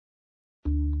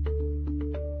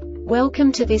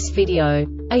Welcome to this video.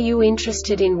 Are you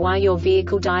interested in why your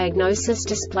vehicle diagnosis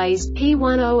displays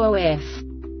P100F?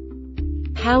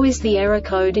 How is the error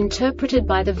code interpreted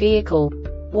by the vehicle?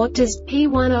 What does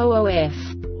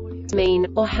P100F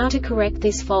mean, or how to correct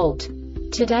this fault?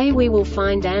 Today we will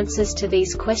find answers to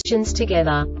these questions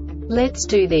together. Let's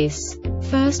do this.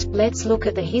 First, let's look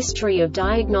at the history of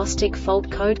diagnostic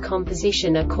fault code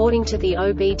composition according to the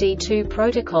OBD2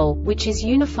 protocol, which is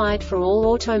unified for all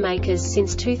automakers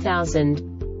since 2000.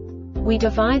 We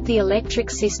divide the electric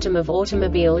system of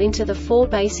automobile into the four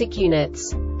basic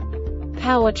units: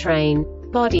 powertrain,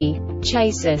 body,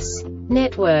 chassis,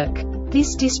 network.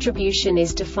 This distribution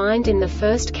is defined in the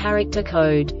first character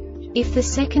code. If the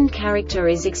second character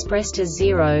is expressed as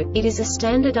 0, it is a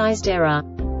standardized error.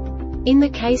 In the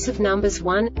case of numbers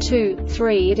 1, 2,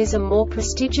 3, it is a more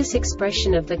prestigious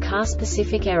expression of the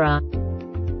car-specific error.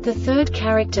 The third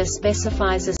character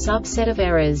specifies a subset of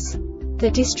errors.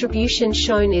 The distribution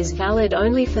shown is valid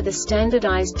only for the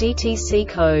standardized DTC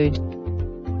code.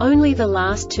 Only the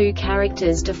last two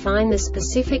characters define the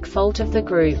specific fault of the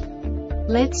group.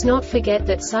 Let's not forget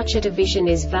that such a division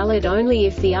is valid only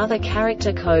if the other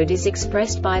character code is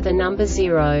expressed by the number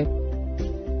 0.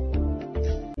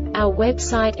 Our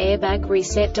website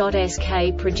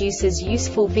airbagreset.sk produces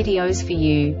useful videos for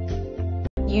you.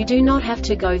 You do not have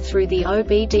to go through the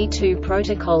OBD2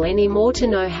 protocol anymore to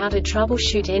know how to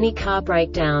troubleshoot any car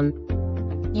breakdown.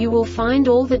 You will find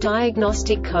all the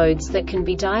diagnostic codes that can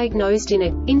be diagnosed in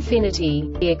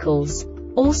Infinity vehicles.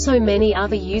 Also many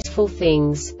other useful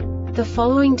things. The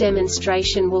following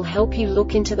demonstration will help you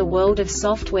look into the world of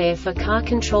software for car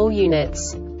control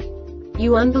units.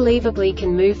 You unbelievably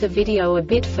can move the video a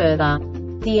bit further.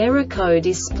 The error code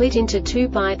is split into 2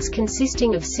 bytes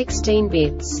consisting of 16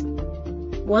 bits.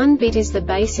 1 bit is the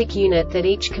basic unit that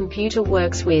each computer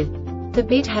works with. The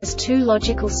bit has 2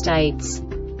 logical states: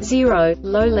 0,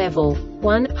 low level,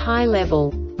 1, high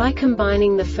level. By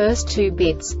combining the first 2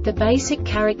 bits, the basic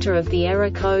character of the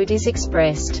error code is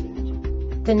expressed.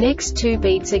 The next 2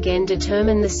 beats again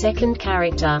determine the second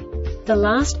character. The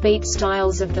last beat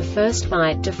styles of the first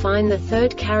byte define the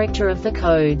third character of the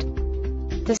code.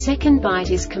 The second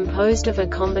byte is composed of a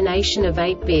combination of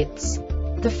 8 bits.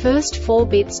 The first 4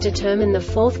 bits determine the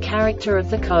fourth character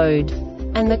of the code.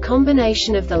 And the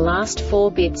combination of the last 4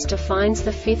 bits defines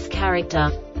the fifth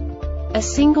character. A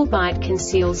single byte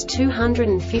conceals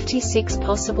 256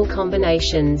 possible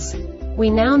combinations. We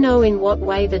now know in what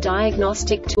way the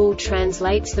diagnostic tool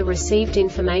translates the received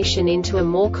information into a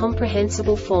more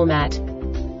comprehensible format.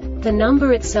 The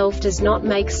number itself does not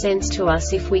make sense to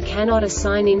us if we cannot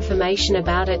assign information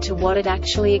about it to what it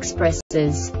actually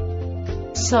expresses.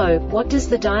 So, what does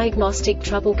the Diagnostic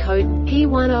Trouble Code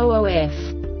P100F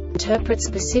interpret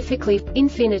specifically for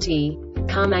Infinity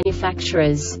car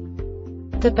manufacturers?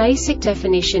 The basic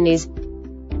definition is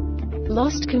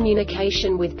lost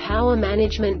communication with power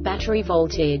management battery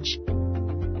voltage.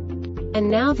 And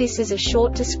now this is a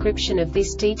short description of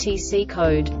this DTC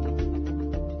code.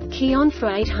 Key on for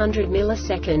 800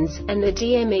 milliseconds, and the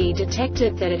DME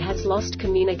detected that it has lost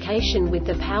communication with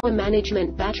the power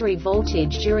management battery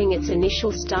voltage during its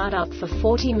initial startup for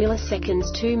 40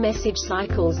 milliseconds. 2 message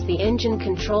cycles. The engine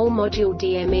control module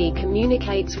DME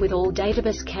communicates with all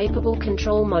databus-capable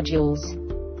control modules.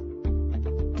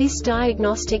 This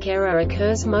diagnostic error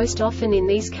occurs most often in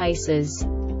these cases: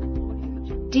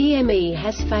 DME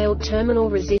has failed terminal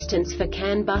resistance for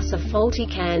CAN bus. A faulty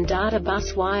CAN data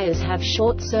bus wires have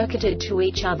short-circuited to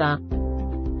each other.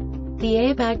 The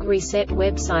Airbag Reset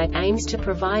website aims to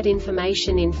provide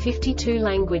information in 52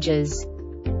 languages.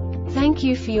 Thank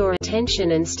you for your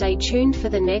attention and stay tuned for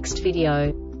the next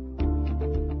video.